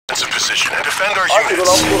Position and defend our Ó, pegou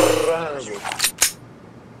lá o units. frango.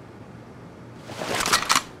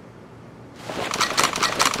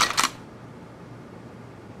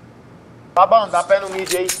 Fabão, dá pé no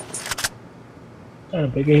mid aí. Ah,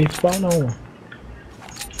 não peguei respawn não, mano.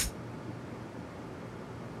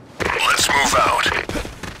 Let's move out.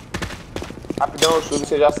 Rapidão, o chute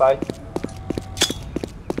você já sai.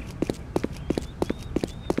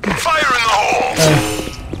 Fire in the hole.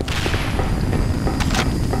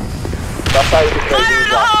 Já saiu do prédio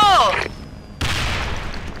já.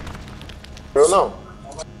 Eu não.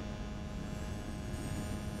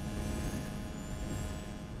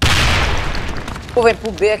 Pô, vem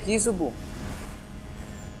pro B aqui, Zubbu.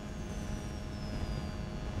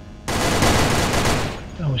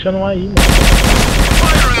 Tá rushando aí, mano.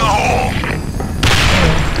 Fire in the hole.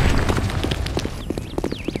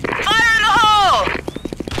 Fire in the hole.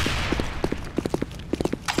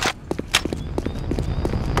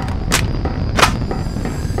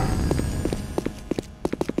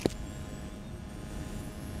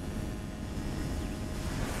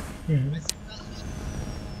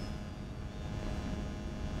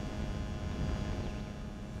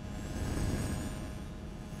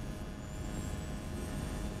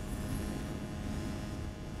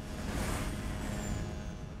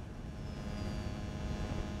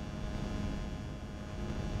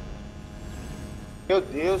 Meu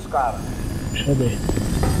Deus, cara. Deixa eu ver.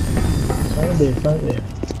 Só um D, só um D.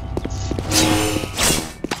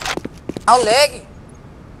 Ah, o lag.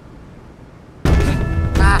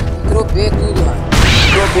 Ah, entrou B tudo, mano.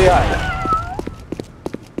 Entrou B, olha.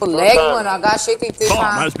 O lag, mano, agachei, tentei Bomb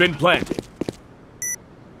pra... has been planted.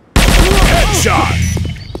 Headshot.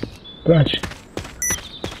 Plante.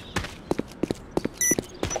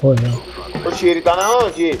 Correu. Oxi, ele tá na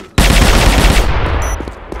onde, ele?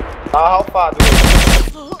 Tá ralfado, ele.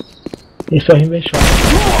 Isso aí vem shot.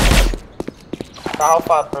 Tá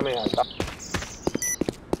ralfado também, olha. Tá.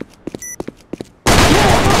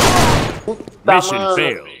 Puta, Mission mano.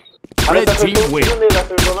 failed. Olha, Red você team acertou o win. tiro nele,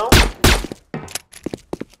 acertou não?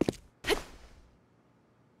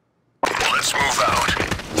 Let's move out.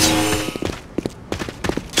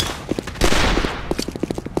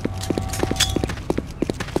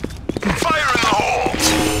 Fire in the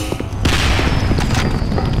hole.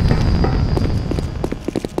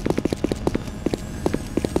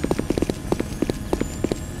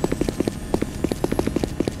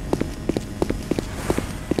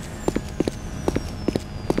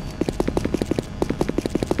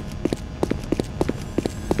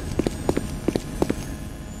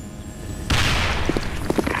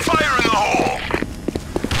 Fire in the hole.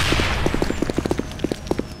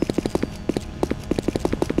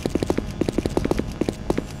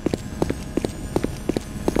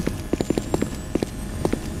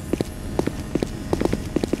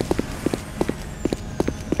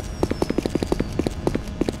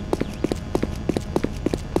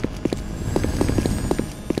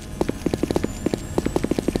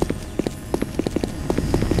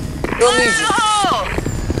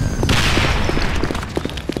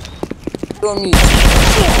 Promísio.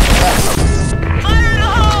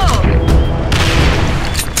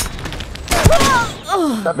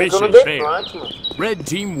 Tá pegando Mission deflante, mano. failed. Red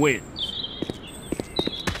team wins.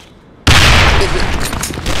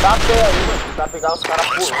 Tá pé aí, mano. Tá pegar os caras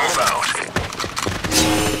Let's move pulando. out.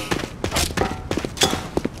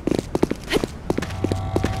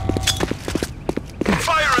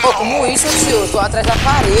 Fire in the Pô, como hole. isso, tio? Eu tô atrás da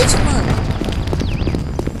parede, mano.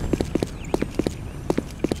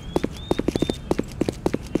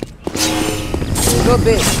 Entrou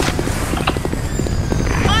B.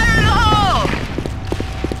 Fire in the hole.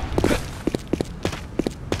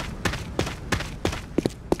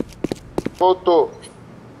 Voltou.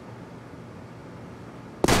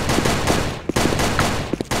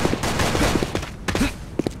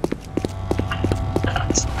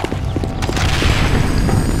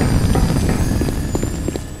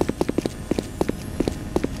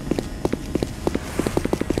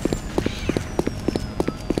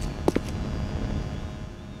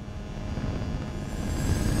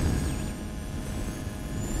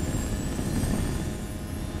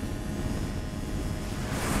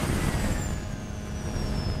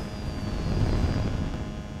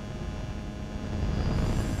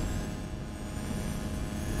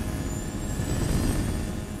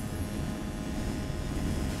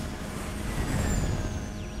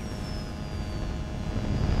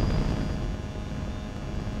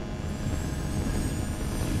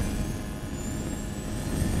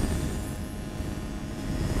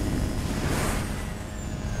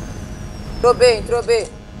 Entrou B.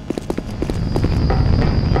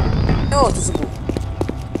 Tem outro, Zubbu.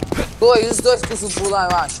 Os dois do Zubbu lá,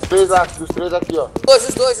 eu acho. Os três aqui, ó.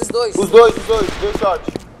 Os dois. Os dois, dois shot.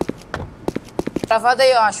 Travado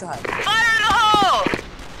aí, eu acho, Rai. Fire in the hole!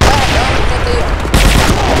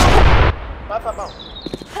 Vai, Fabão.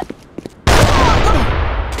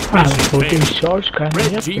 Ah, não foi aquele short, cara. Red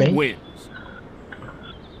Nem team bem. wins.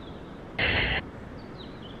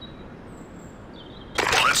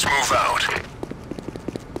 Let's move out.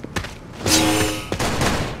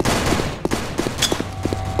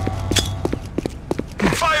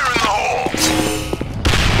 Fire in the hole!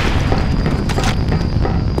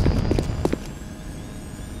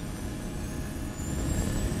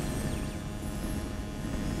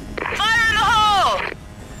 Fire in the hole!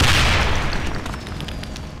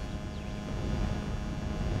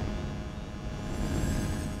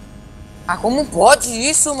 Ah, como pode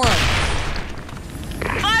isso, mano?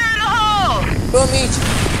 Fire in the hole! Promite.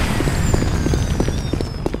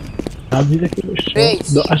 Avisa aqui no chão.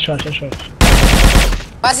 Três. Achou.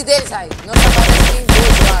 Base deles, Rai. Não tá batendo em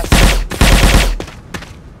dois, eu acho.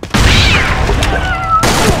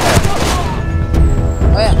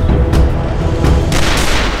 Olha.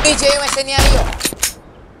 Mid aí, um SN aí, ó.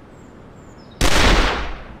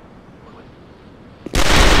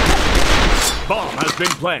 Bomb has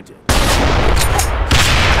been planted.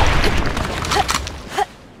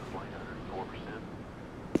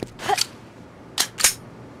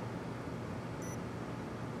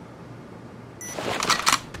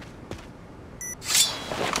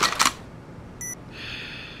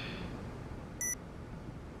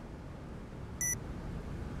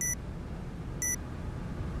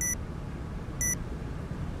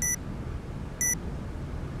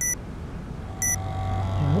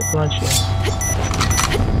 Plant.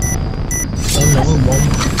 Não, bom.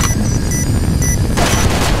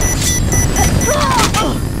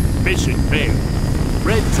 Mission failed.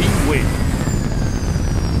 Red team wins.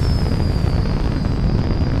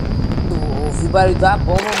 Ouvi o barulho da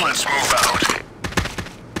bomba, mano. Let's move out.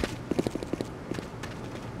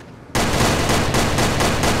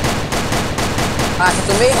 Ah, já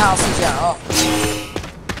tomei house já, ó.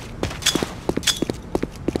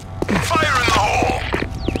 Fire in the hole!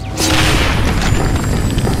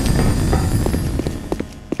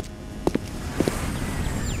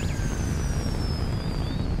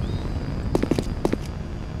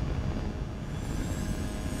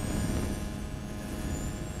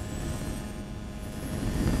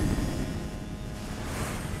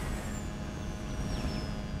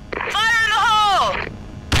 Fire in the hole!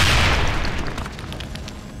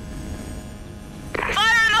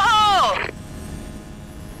 Fire in the hole!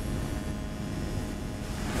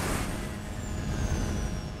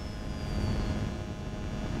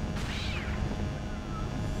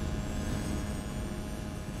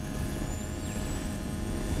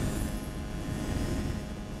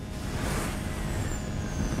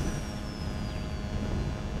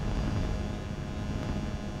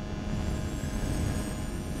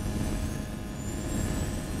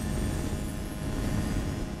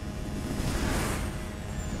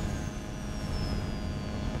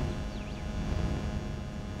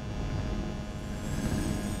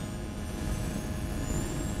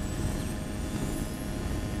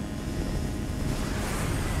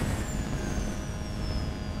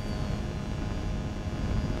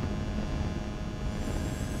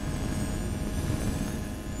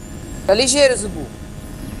 Tá ligeiro, Zubbu.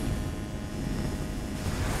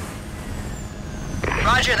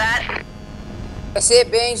 Roger that. Vai ser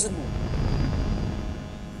bem, Zubbu.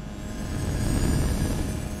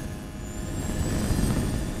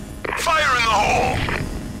 Fire in the hole!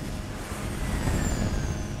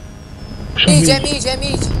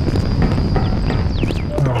 Mid.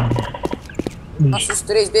 Nossa, os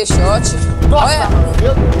 3 B-shot. Olha,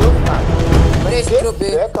 Meu Deus, cara. 3 pro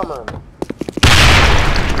B. Peca, mano.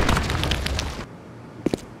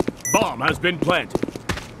 Bomb has been planted.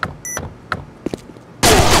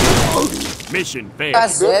 Mission Tá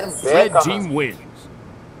failed. 0. Red team wins.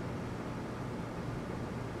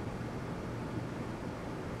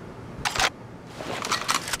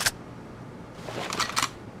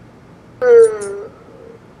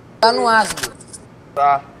 Tá no asno.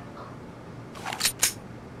 Tá.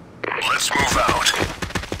 Let's move out.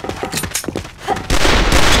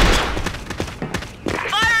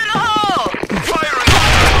 Fire in the hole! Fire in the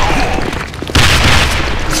hole!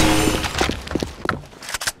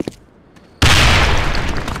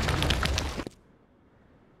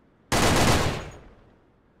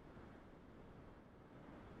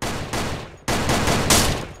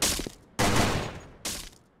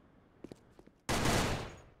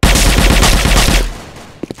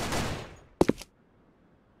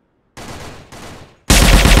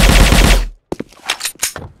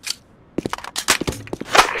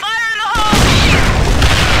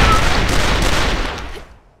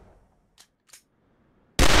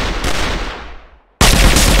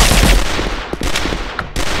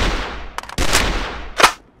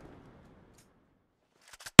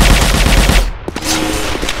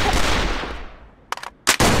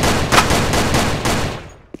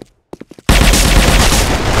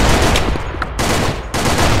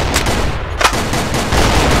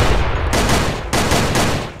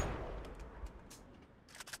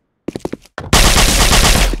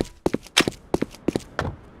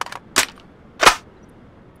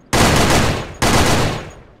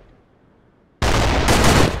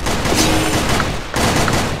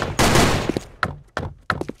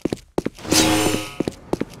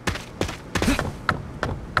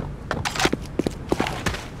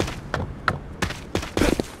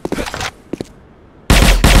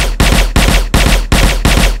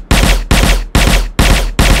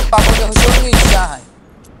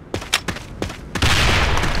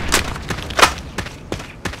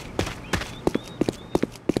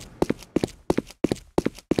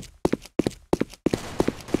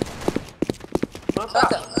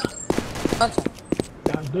 Planta. Planta.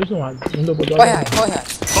 Tá, dois no lado. Um do dois. Corre, Rai, corre, Rai.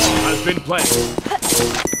 Bomb has been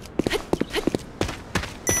planted.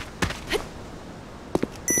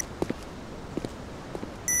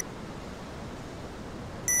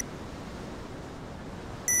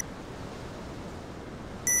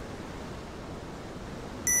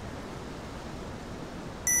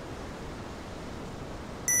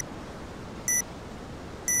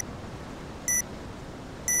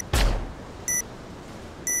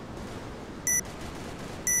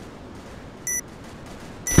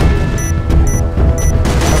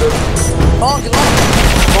 Long.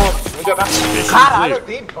 Vamos jogar. Caralho, eu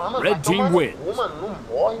dei ban, mano. Red Vai team tomar no win. cu, mano.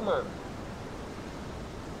 Não morre, mano.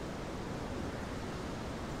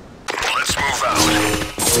 Let's move out.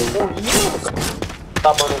 Morri, mano.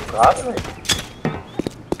 Tá bando o cara, velho.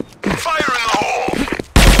 Fire in the hole.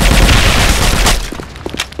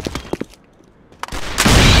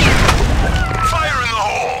 Fire in the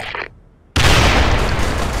hole.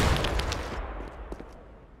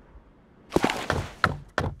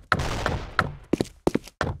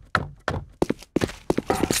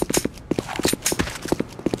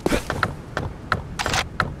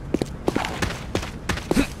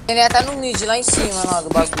 Ele ia tá no mid, lá em cima, lá do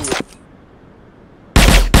bagulho.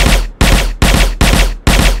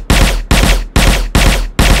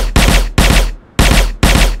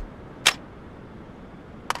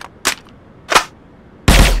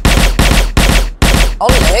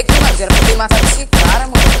 Olha o lag, mano. Era pra ter matado esse cara,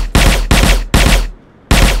 mano.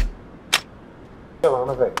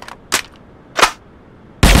 Pelando, velho.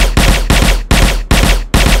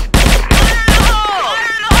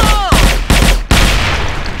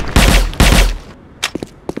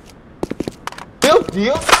 Meu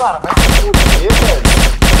Deus, cara, vai se fuder, velho.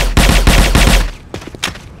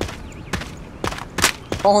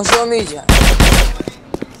 Corrompiu a mídia.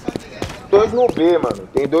 Dois no B, mano.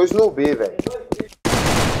 Tem dois no B, velho.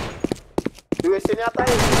 E esse já tá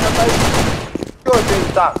aí, já tá aí. Que outro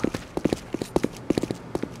ele tá?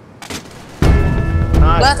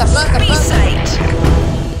 Ai, Planta.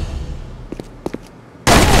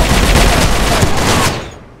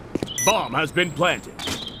 Bomb has been planted.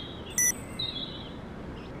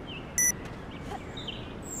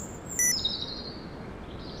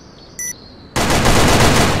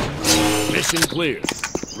 Mission clear.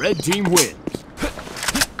 Red team wins.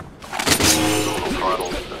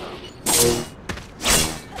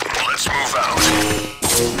 Let's move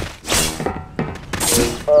out.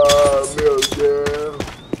 ah, meu Deus.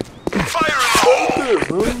 Fire in the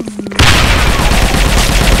hole.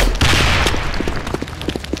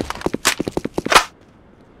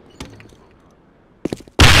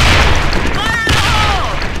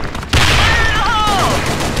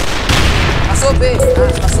 Passou B.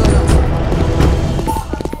 Ah, passou não.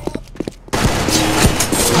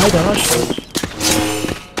 Ai, dá uma chance.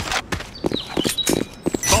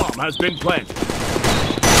 Bomb has been planted.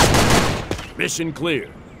 Mission clear.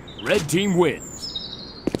 Red team wins.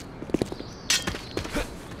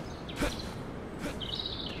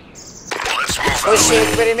 Let's move out. Oxe, eu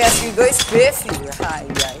recuperei minha kill 2P, filho. Ai.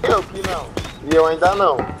 Eu que não. E eu ainda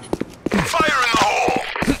não. Fire in the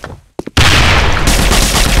hole.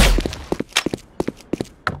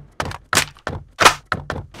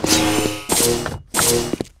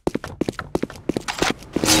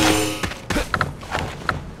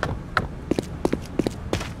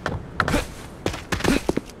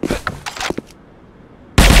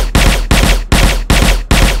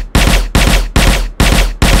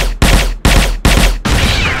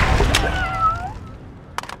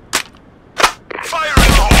 Fire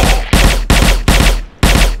in the hole.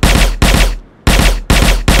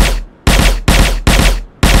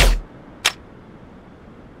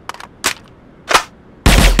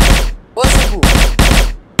 Ô, Zubbu.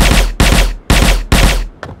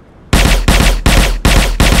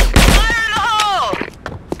 Fire in the hole.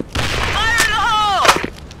 Fire in the hole.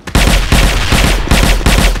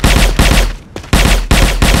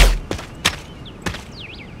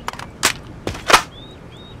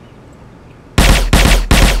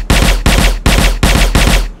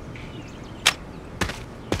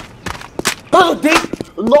 Mano, eu dei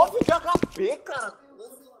 9 de HP, cara.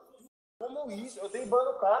 Como isso? Eu dei ban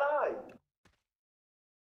no cara, ai.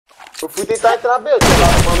 Eu fui tentar entrar B, eu dei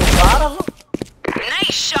ban no cara, mano.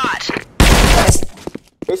 Nice shot.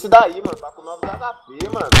 Esse daí, mano, tá com 9 de HP,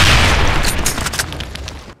 mano.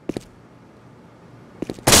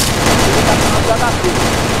 Ele tá com 9 de HP.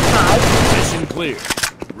 Ai, Mission clear.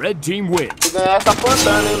 Red team wins. se ganhar essa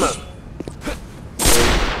plantando, hein, mano.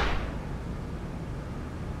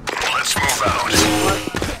 Let's move out.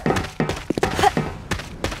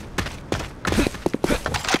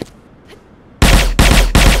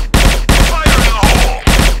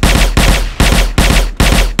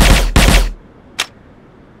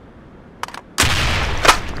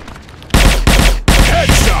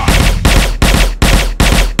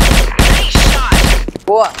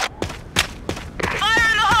 Boa. Fire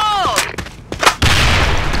in the hole!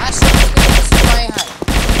 Achou que esse vai, Raio.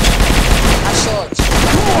 Achou.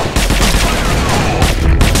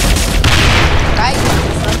 Cai. O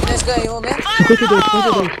Fabão ganhou mesmo. 52,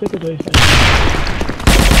 52, 52.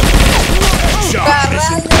 Shot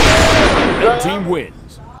mission. Caralho. Team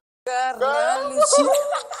wins. Caralho.